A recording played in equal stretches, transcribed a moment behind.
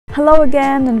Hello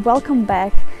again and welcome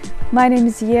back. My name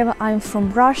is Eva, I'm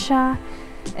from Russia,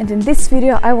 and in this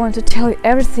video I want to tell you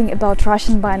everything about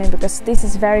Russian Banya because this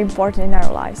is very important in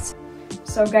our lives.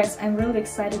 So guys, I'm really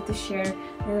excited to share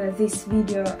this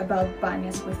video about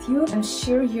banyas with you. I'm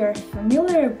sure you're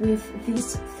familiar with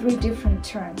these three different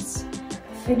terms: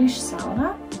 Finnish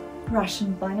sauna,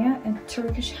 Russian banya and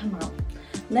Turkish hamam.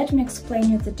 Let me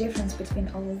explain you the difference between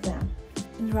all of them.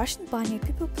 In Russian banya,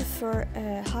 people prefer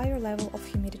a higher level of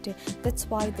humidity. That's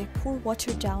why they pour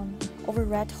water down over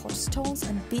red hot stones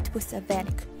and beat with a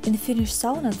venik. In Finnish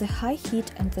sauna, the high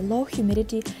heat and the low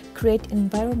humidity create an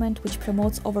environment which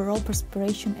promotes overall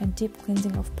perspiration and deep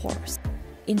cleansing of pores.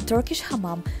 In Turkish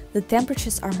hamam, the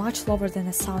temperatures are much lower than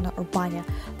a sauna or banya,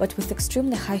 but with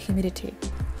extremely high humidity.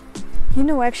 You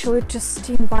know, actually, to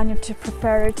steam banya, to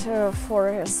prepare it for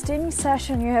a steaming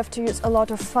session, you have to use a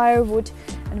lot of firewood,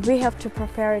 and we have to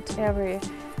prepare it every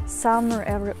summer,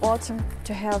 every autumn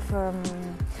to have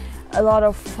a lot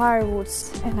of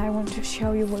firewoods. And I want to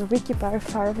show you where we keep our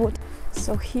firewood.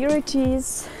 So here it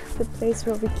is, the place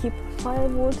where we keep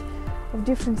firewood of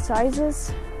different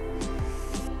sizes.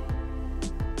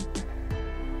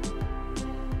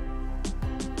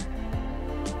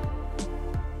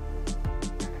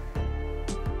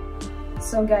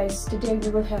 So guys, today we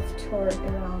will have a tour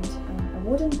around a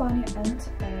wooden banya and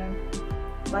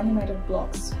a banya made of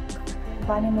blocks.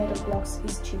 Banya made of blocks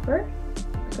is cheaper,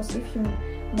 because if you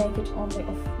make it only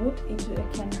of wood, it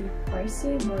can be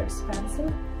pricey, more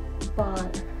expensive,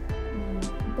 but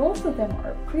both of them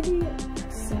are pretty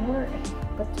similar.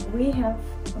 But we have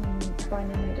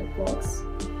banya made of blocks,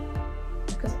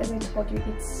 because as I told you,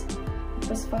 it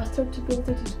was faster to build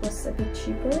it, it was a bit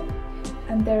cheaper,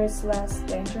 and there is less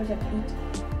danger that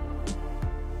it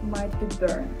might be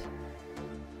burned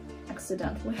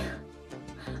accidentally.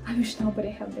 I wish nobody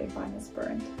had their banyas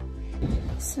burned.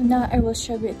 So now I will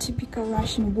show you a typical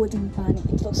Russian wooden banya.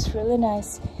 It looks really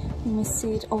nice. You may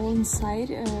see it all inside.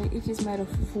 It is made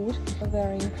of wood,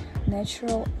 very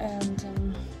natural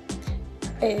and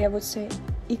I would say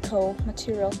eco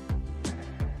material.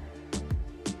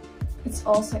 It's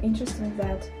also interesting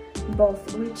that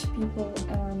both rich people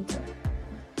and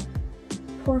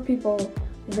poor people,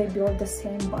 they build the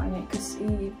same banya, because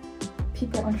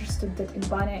people understood that in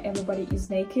banya everybody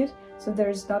is naked, so there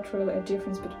is not really a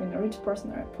difference between a rich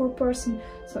person or a poor person,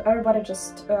 so everybody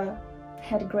just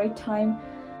had a great time.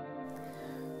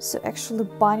 So actually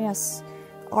banyas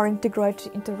are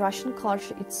integrated into Russian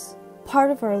culture. It's part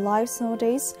of our lives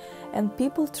nowadays, and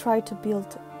people try to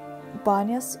build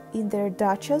banyas in their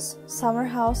dachas, summer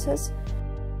houses.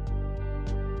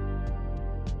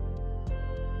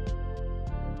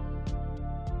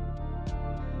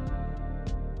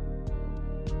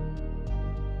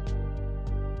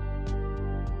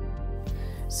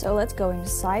 So let's go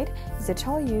inside. As I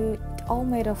told you, it's all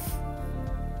made of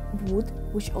wood,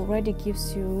 which already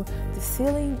gives you the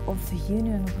feeling of the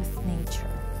union with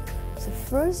nature. So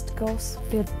first goes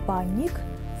banyak,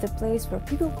 the place where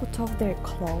people put off their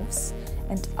clothes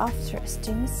and after a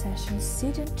steamy session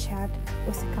sit and chat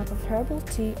with a cup of herbal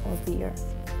tea or beer.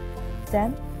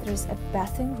 Then there's a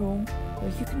bathing room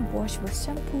where you can wash with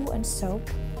shampoo and soap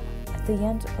at the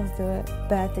end of the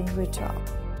bathing ritual.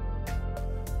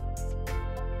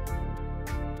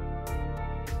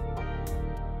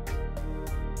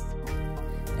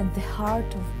 And the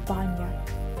heart of banya,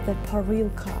 the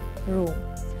parilka room,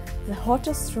 the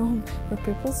hottest room where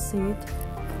people sit,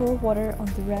 pour water on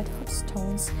the red hot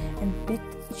stones and beat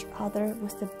each other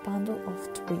with a bundle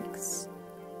of twigs.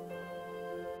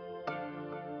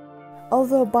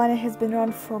 Although banya has been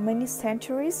around for many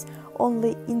centuries,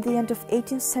 only in the end of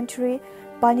 18th century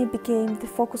banya became the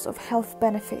focus of health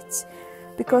benefits,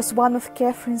 because one of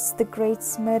Catherine the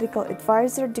Great's medical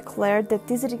advisor declared that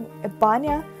visiting a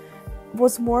banya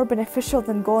was more beneficial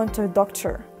than going to a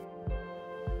doctor.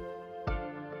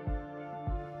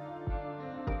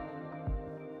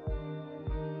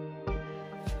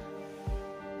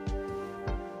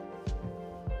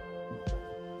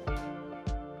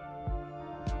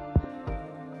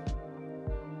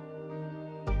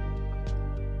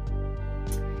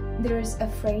 There is a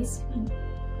phrase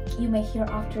you may hear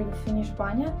after you finish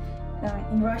banya.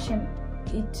 In Russian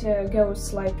it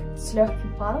goes like "с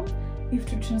легким паром." If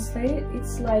to translate it,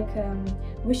 it's like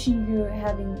wishing you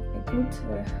having a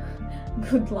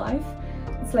good life.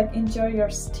 It's like enjoy your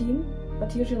steam,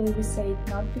 but usually we say it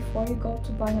not before you go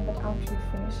to banya, but after you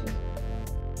finish it.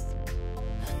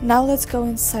 Now let's go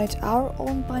inside our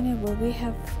own banya where we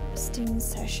have steaming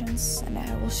sessions, and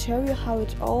I will show you how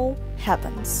it all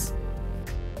happens.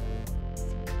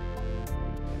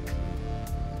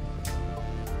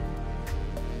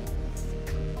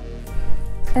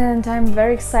 And I'm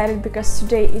very excited because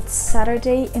today it's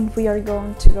Saturday and we are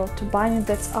going to go to Banya.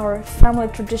 That's our family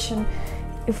tradition.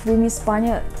 If we miss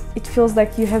Banya, it feels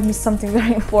like you have missed something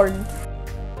very important.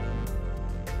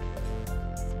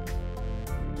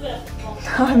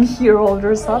 I'm here all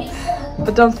dressed up,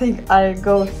 but don't think I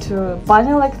go to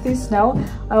Banya like this. No,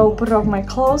 I will put off my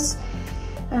clothes.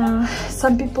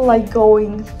 Some people like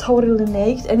going totally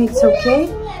naked and it's okay.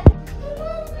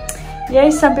 Yeah,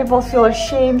 some people feel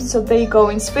ashamed, so they go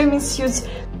in swimming suits.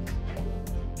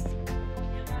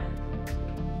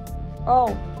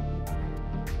 Oh.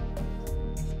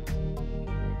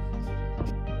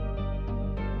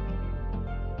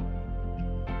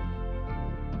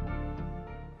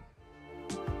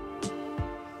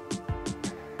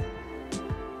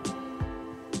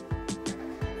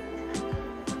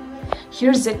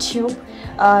 Here's the tube,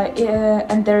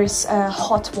 and there is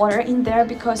hot water in there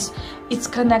because it's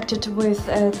connected with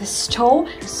the stove.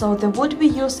 So the wood we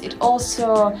use, it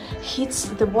also heats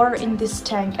the water in this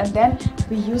tank, and then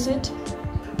we use it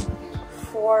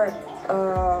for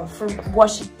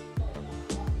washing.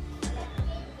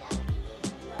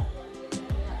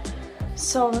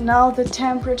 So now the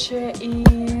temperature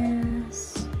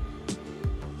is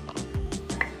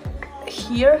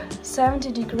here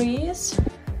 70 degrees.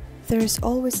 There is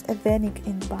always a venik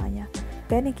in Banya.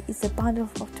 Venik is a bundle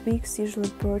of twigs, usually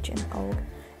birch and oak,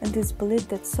 and it is believed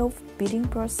that soft beating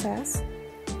process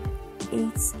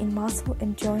aids in muscle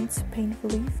and joints pain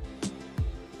relief.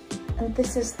 And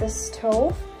this is the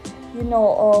stove. You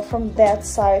know, from that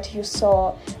side you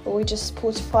saw we just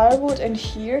put firewood, and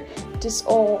here it is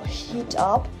all heat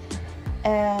up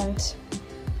and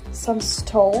some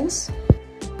stones.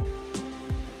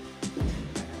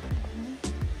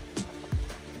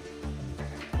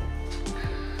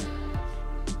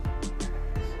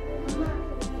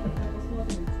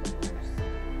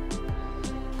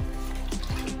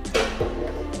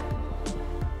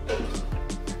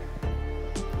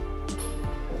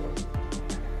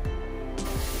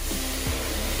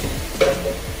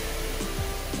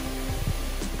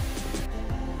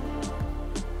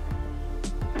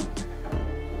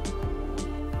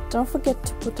 Don't forget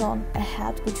to put on a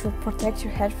hat which will protect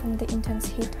your head from the intense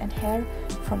heat and hair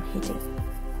from heating.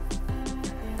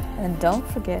 And don't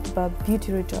forget about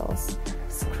beauty rituals: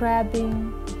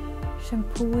 scrubbing,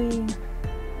 shampooing,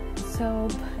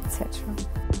 soap, etc.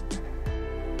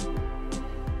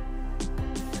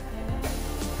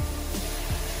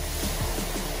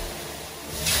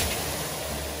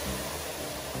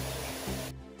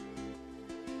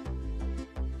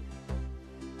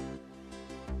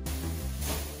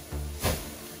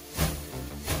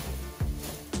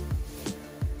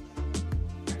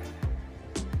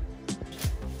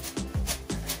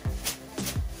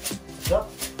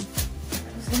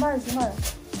 Снимаю.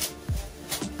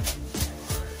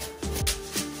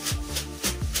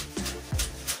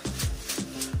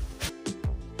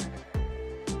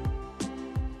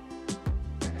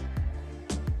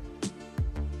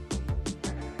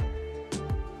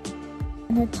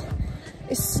 And it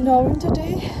is snowing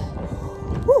today.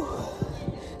 Whew.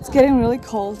 It's getting really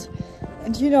cold.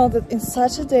 And you know that in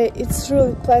such a day it's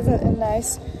really pleasant and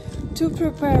nice to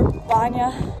prepare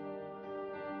banya.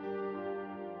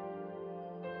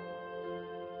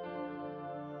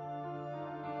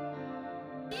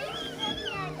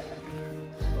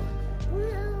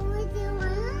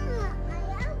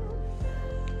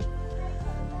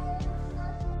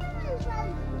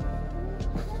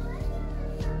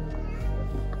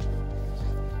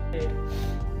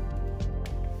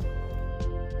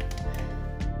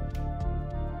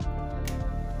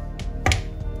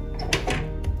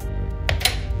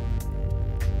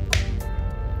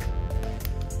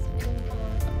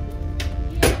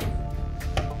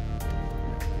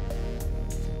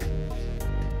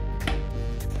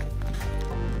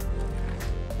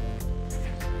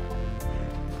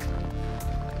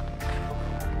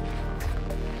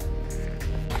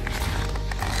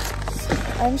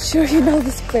 I'm sure you know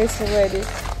this place already.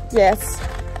 Yes,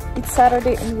 it's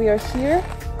Saturday and we are here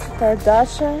with our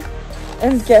dacha.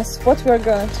 And guess what we're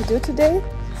going to do today?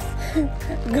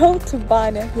 Go to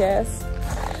Banya, yes.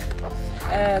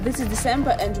 This is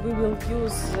December and we will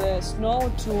use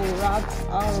snow to rub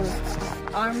our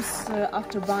arms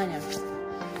after Banya.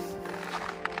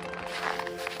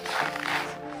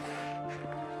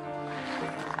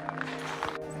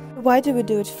 Why do we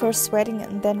do it? First sweating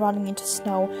and then running into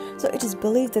snow? So it is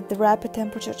believed that the rapid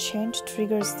temperature change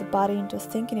triggers the body into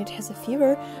thinking it has a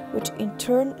fever, which in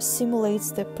turn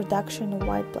simulates the production of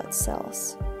white blood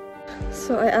cells.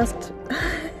 So I asked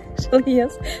Actually,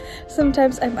 yes.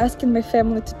 Sometimes I'm asking my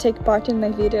family to take part in my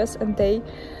videos and they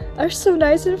are so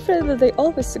nice and friendly, they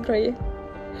always agree.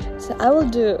 So I will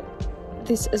do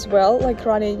this as well, like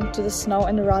running into the snow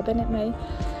and rubbing at my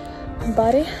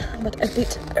body, but a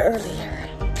bit earlier.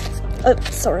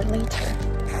 Sorry, later.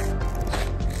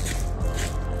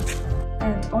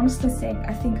 And honestly saying,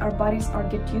 I think our bodies are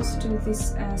get used to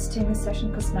this steaming session,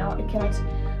 because now I cannot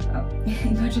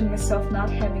imagine myself not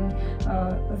having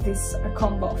this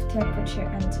combo of temperature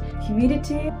and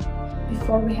humidity.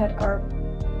 Before we had our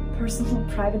personal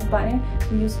private banya,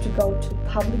 we used to go to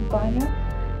public banya.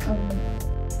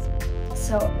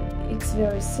 So it's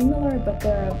very similar, but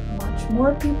there are much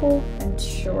more people, and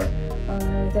sure,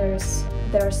 there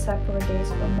are separate days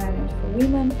for men and for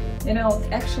women. You know,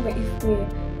 actually, if we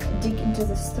dig into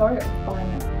the story of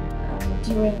banya,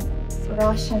 during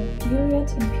Russian period,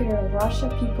 Imperial Russia,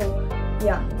 people,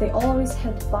 yeah, they always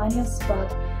had banyas, but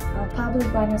public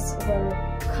banyas were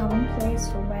commonplace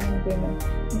for men and women.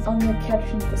 And only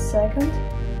Catherine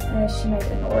II, she made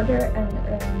an order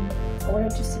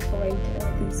to separate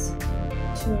these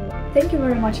two. Thank you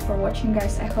very much for watching,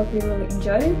 guys. I hope you really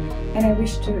enjoyed it, and I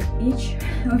wish to each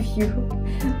of you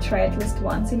try at least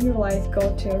once in your life,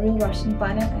 go to a real Russian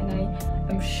banya, and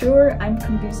I'm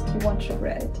convinced you won't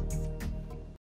regret it.